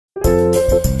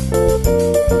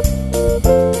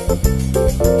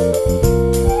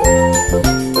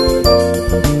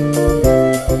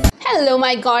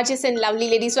My gorgeous and lovely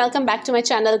ladies, welcome back to my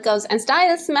channel curves and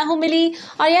styles. मैं हूँ मिली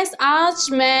और yes, आज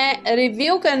मैं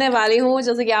रिव्यू करने वाली हूँ।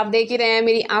 जैसे कि आप देख ही रहे हैं,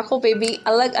 मेरी आंखों पे भी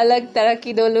अलग अलग तरह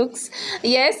की दो लुक्स।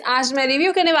 यस, आज मैं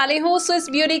रिव्यू करने वाली हूँ स्विस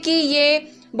ब्यूटी की ये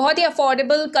बहुत ही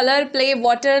affordable colour play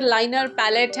water liner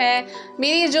palette है।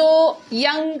 मेरी जो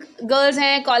यंग गर्ल्स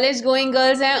हैं, कॉलेज गोइंग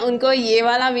गर्ल्स हैं, उनको ये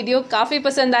वाला वीडियो काफ़ी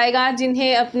पसंद आएगा।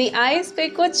 जिन्हें अपनी आईज़ पे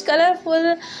कुछ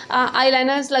कलरफुल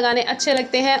आईलाइनर्स लगाने अच्छे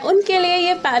लगते हैं, उनके लिए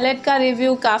ये पैलेट का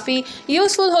रिव्यू काफ़ी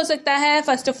यूज़फुल हो सकता है।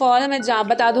 फर्स्ट ऑफ ऑल मैं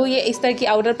बता दूँ, ये इस तरह की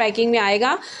आउटर पैकिंग में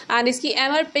आएगा एंड इसकी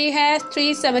MRP है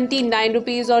 379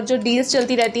 रुपीज़। और जो डील्स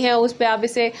चलती रहती हैं उस पर आप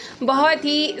इसे बहुत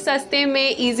ही सस्ते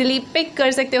में ईजिली पिक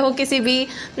कर सकते हो। किसी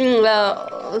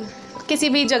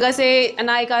भी जगह से,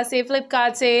 नायका से,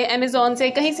 फ्लिपकार्ट से, अमेज़ॉन से,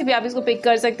 कहीं से भी आप इसको पिक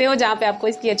कर सकते हो जहाँ पे आपको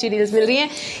इसकी अच्छी डील्स मिल रही हैं।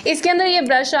 इसके अंदर ये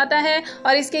ब्रश आता है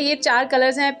और इसके ये 4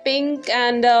 कलर्स हैं,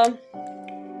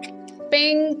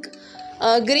 पिंक,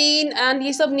 ग्रीन एंड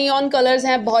ये सब नियॉन कलर्स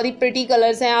हैं, बहुत ही प्रिटी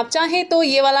कलर्स हैं। आप चाहें तो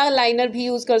ये वाला लाइनर भी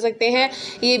यूज़ कर सकते हैं।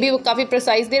 ये भी काफ़ी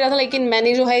प्रिसाइज दे रहा था, लेकिन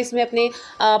मैंने जो है इसमें अपने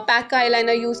पैक का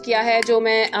आईलाइनर यूज़ किया है, जो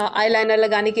मैं आईलाइनर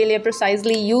लगाने के लिए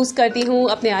प्रिसाइजली यूज़ करती हूँ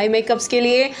अपने आई मेकअप्स के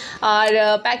लिए।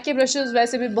 और पैक के ब्रशेज़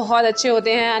वैसे भी बहुत अच्छे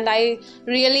होते हैं and I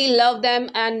really love them.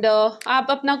 And आप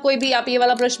अपना कोई भी आप ये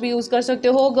वाला ब्रश भी यूज़ कर सकते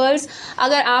हो। गर्ल्स,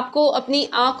 अगर आपको अपनी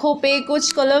आँखों पे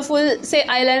कुछ कलरफुल से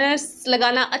आईलाइनर्स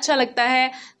लगाना अच्छा लगता है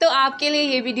तो आपके लिए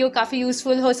ये वीडियो काफ़ी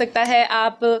यूज़फुल हो सकता है।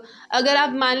 अगर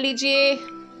आप मान लीजिए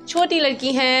छोटी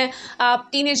लड़की हैं, आप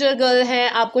टीनेजर गर्ल हैं,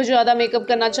 आपको ज़्यादा मेकअप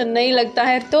करना अच्छा नहीं लगता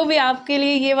है, तो भी आपके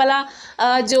लिए ये वाला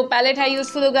जो पैलेट है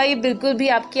यूज़फुल होगा। ये बिल्कुल भी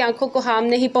आपकी आंखों को हार्म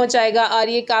नहीं पहुंचाएगा और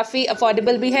ये काफ़ी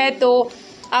अफोर्डेबल भी है, तो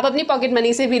आप अपनी पॉकेट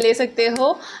मनी से भी ले सकते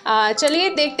हो। चलिए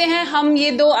देखते हैं हम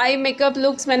ये 2 आई मेकअप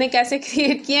लुक्स मैंने कैसे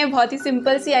क्रिएट किए हैं। बहुत ही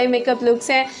सिंपल सी आई मेकअप लुक्स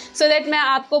हैं, सो दैट मैं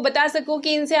आपको बता सकूं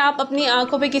कि इनसे आप अपनी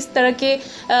आंखों पे किस तरह के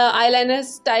आईलाइनर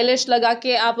स्टाइलिश लगा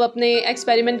के आप अपने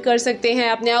एक्सपेरिमेंट कर सकते हैं।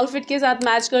 अपने आउटफिट के साथ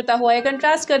मैच करता हुआ या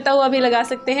कंट्रास्ट करता हुआ भी लगा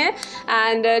सकते हैं।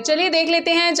 एंड चलिए देख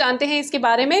लेते हैं, जानते हैं इसके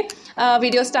बारे में।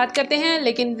 वीडियो स्टार्ट करते हैं,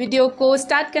 लेकिन वीडियो को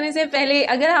स्टार्ट करने से पहले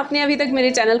अगर आपने अभी तक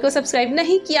मेरे चैनल को सब्सक्राइब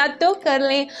नहीं किया तो कर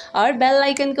लें और बेल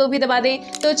आइकन को भी दबा दें।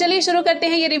 तो चलिए शुरू करते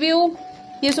हैं ये रिव्यू,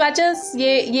 ये स्वैचेस,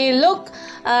 ये look.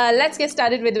 Let's get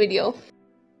started with video.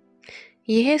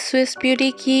 ये है स्विस ब्यूटी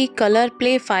की कलर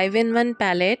प्ले 5-in-1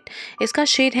 पैलेट। इसका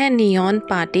शेड है नियॉन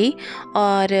पार्टी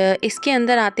और इसके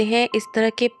अंदर आते हैं इस तरह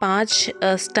के 5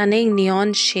 stunning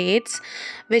neon shades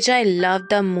which I love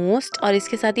the most. और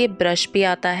इसके साथ ये ब्रश भी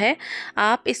आता है।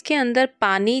 आप इसके अंदर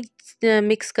पानी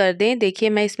मिक्स कर दें। देखिए,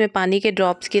 मैं इसमें पानी के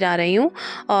ड्रॉप्स गिरा रही हूँ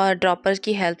और ड्रॉपर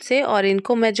की हेल्प से, और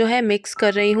इनको मैं जो है मिक्स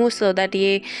कर रही हूँ सो दैट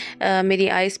ये मेरी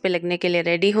आईज़ पे लगने के लिए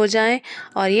रेडी हो जाएं।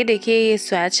 और ये देखिए, ये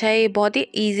स्वैच है, ये बहुत ही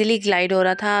इजीली ग्लाइड हो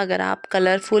रहा था। अगर आप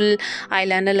कलरफुल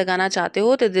आईलाइनर लगाना चाहते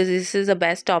हो तो this is the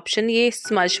best option. ये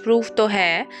स्मज प्रूफ तो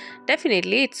है,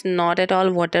 definitely it's not at all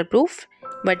water proof,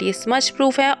 but ये स्मज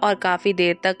प्रूफ है और काफ़ी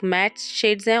देर तक मैट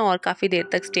शेड्स हैं और काफ़ी देर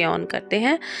तक स्टे ऑन करते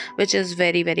हैं, which is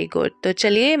very very good. तो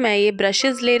चलिए, मैं ये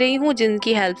ब्रशेज़ ले रही हूँ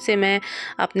जिनकी हेल्प से मैं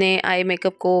अपने आई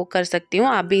मेकअप को कर सकती हूँ।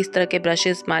 आप भी इस तरह के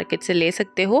ब्रशेज़ मार्केट से ले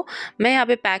सकते हो। मैं यहाँ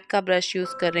पे पैक का ब्रश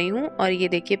यूज़ कर रही हूँ और ये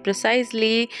देखिए,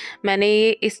 प्रिसाइजली मैंने ये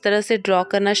इस तरह से ड्रॉ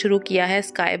करना शुरू किया है,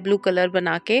 स्काई ब्लू कलर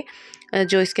बना के।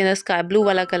 जो इसके अंदर स्काई ब्लू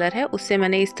वाला कलर है उससे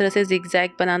मैंने इस तरह से जिगजैग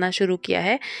बनाना शुरू किया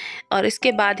है। और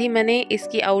इसके बाद ही मैंने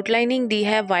इसकी आउटलाइनिंग दी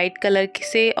है वाइट कलर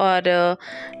से। और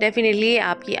डेफिनेटली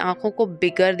आपकी आंखों को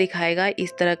बिगर दिखाएगा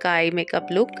इस तरह का आई मेकअप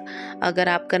लुक। अगर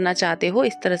आप करना चाहते हो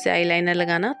इस तरह से आईलाइनर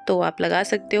लगाना तो आप लगा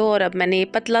सकते हो। और अब मैंने ये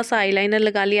पतला सा आईलाइनर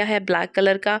लगा लिया है ब्लैक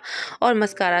कलर का और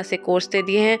मस्कारा से कोर्स दे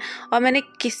दिए हैं। और मैंने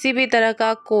किसी भी तरह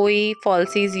का कोई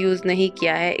फॉल्सीज यूज़ नहीं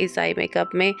किया है इस आई मेकअप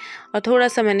में। और थोड़ा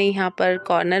सा मैंने यहाँ पर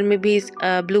कॉर्नर में भी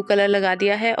ब्लू कलर लगा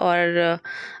दिया है और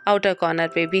आउटर कॉर्नर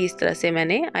पे भी इस तरह से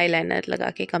मैंने आईलाइनर लगा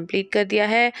के कंप्लीट कर दिया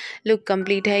है। लुक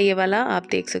कंप्लीट है ये वाला, आप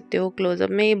देख सकते हो क्लोजअप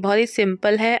में। ये बहुत ही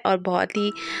सिंपल है और बहुत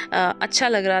ही अच्छा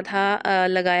लग रहा था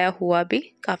लगाया हुआ भी,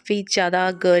 काफ़ी ज़्यादा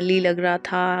गर्ली लग रहा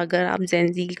था। अगर आप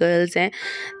जेंजी गर्ल्स हैं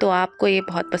तो आपको ये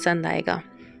बहुत पसंद आएगा।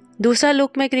 दूसरा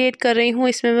लुक मैं क्रिएट कर रही हूँ,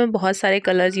 इसमें मैं बहुत सारे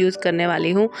कलर्स यूज़ करने वाली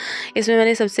हूँ। इसमें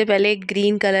मैंने सबसे पहले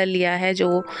ग्रीन कलर लिया है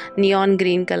जो नियॉन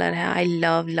ग्रीन कलर है। I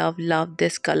love love love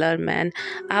this colour man.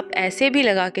 आप ऐसे भी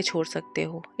लगा के छोड़ सकते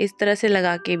हो, इस तरह से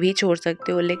लगा के भी छोड़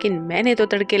सकते हो, लेकिन मैंने तो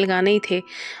तड़के लगाने ही थे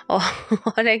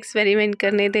और एक्सपेरिमेंट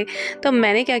करने थे, तो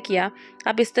मैंने क्या किया,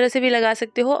 आप इस तरह से भी लगा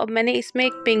सकते हो। अब मैंने इसमें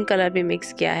एक पिंक कलर भी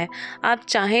मिक्स किया है। आप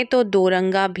चाहें तो 2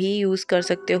 रंगा भी यूज़ कर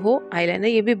सकते हो आईलाइनर,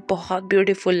 ये भी बहुत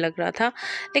ब्यूटीफुल लग रहा था।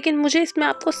 लेकिन मुझे इसमें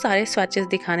आपको सारे स्वैचेस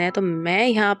दिखाने हैं, तो मैं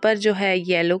यहाँ पर जो है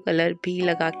येलो कलर भी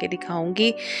लगा के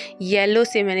दिखाऊंगी। येलो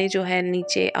से मैंने जो है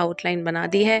नीचे आउटलाइन बना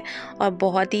दी है और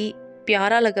बहुत ही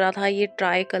प्यारा लग रहा था, ये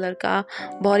ट्राई कलर का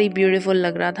बहुत ही ब्यूटीफुल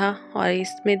लग रहा था। और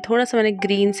इसमें थोड़ा सा मैंने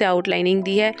ग्रीन से आउटलाइनिंग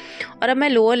दी है। और अब मैं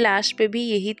लोअर लैश पे भी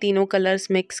यही तीनों कलर्स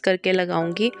मिक्स करके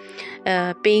लगाऊंगी,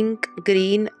 पिंक,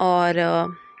 ग्रीन और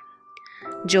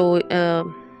जो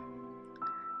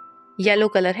येलो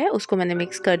कलर है उसको मैंने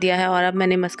मिक्स कर दिया है। और अब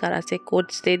मैंने मस्कारा से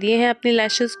कोट्स दे दिए हैं अपनी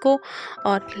लैशेस को।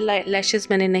 और लैशेस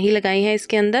मैंने नहीं लगाई हैं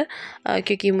इसके अंदर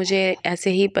क्योंकि मुझे ऐसे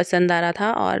ही पसंद आ रहा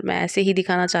था और मैं ऐसे ही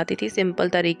दिखाना चाहती थी सिंपल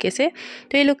तरीके से।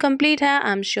 तो ये लुक कंप्लीट है।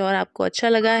 आई एम श्योर आपको अच्छा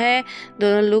लगा है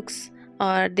दोनों लुक्स,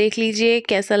 और देख लीजिए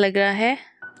कैसा लग रहा है।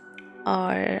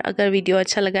 और अगर वीडियो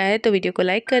अच्छा लगा है तो वीडियो को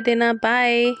लाइक कर देना।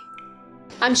 बाय।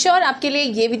 आई एम श्योर आपके लिए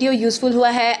ये वीडियो यूज़फुल हुआ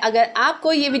है। अगर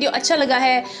आपको ये वीडियो अच्छा लगा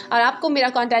है और आपको मेरा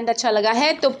कंटेंट अच्छा लगा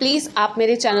है तो प्लीज़ आप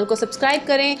मेरे चैनल को सब्सक्राइब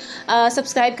करें।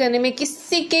 सब्सक्राइब करने में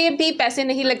किसी के भी पैसे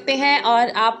नहीं लगते हैं और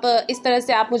आप इस तरह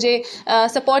से आप मुझे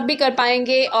सपोर्ट भी कर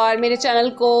पाएंगे। और मेरे चैनल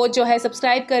को जो है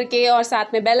सब्सक्राइब करके और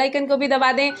साथ में बेल आइकन को भी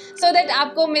दबा दें सो दैट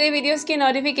आपको मेरे वीडियोज़ के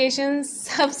नोटिफिकेशन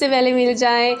सबसे पहले मिल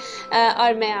जाएँ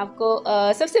और मैं आपको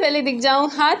सबसे पहले दिख जाऊँ।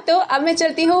 हाँ, तो अब मैं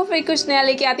चलती हूँ, फिर कुछ नया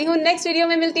लेके आती हूँ, नेक्स्ट वीडियो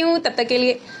में मिलती हूँ। तब तक के लिए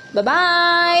बाय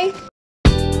बाय।